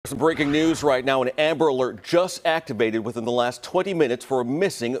Some breaking news right now. An Amber Alert just activated within the last 20 minutes for a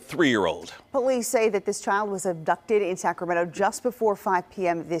missing 3-year-old. Police say that this child was abducted in Sacramento just before 5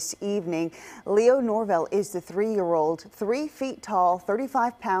 p.m. this evening. Leo Norvell is the 3-year-old, 3 feet tall,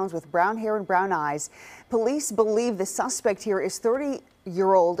 35 pounds with brown hair and brown eyes. Police believe the suspect here is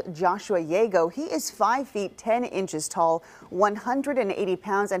 30-year-old Joshua Yago. He is 5 feet 10 inches tall, 180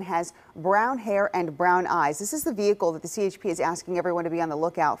 pounds, and has brown hair and brown eyes. This is the vehicle that the CHP is asking everyone to be on the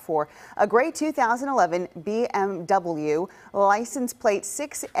lookout for. A gray 2011 BMW, license plate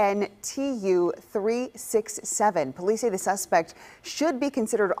 6NTU367. Police say the suspect should be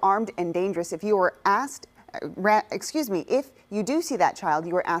considered armed and dangerous. If you were asked, if you do see that child,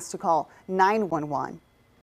 you are asked to call 911.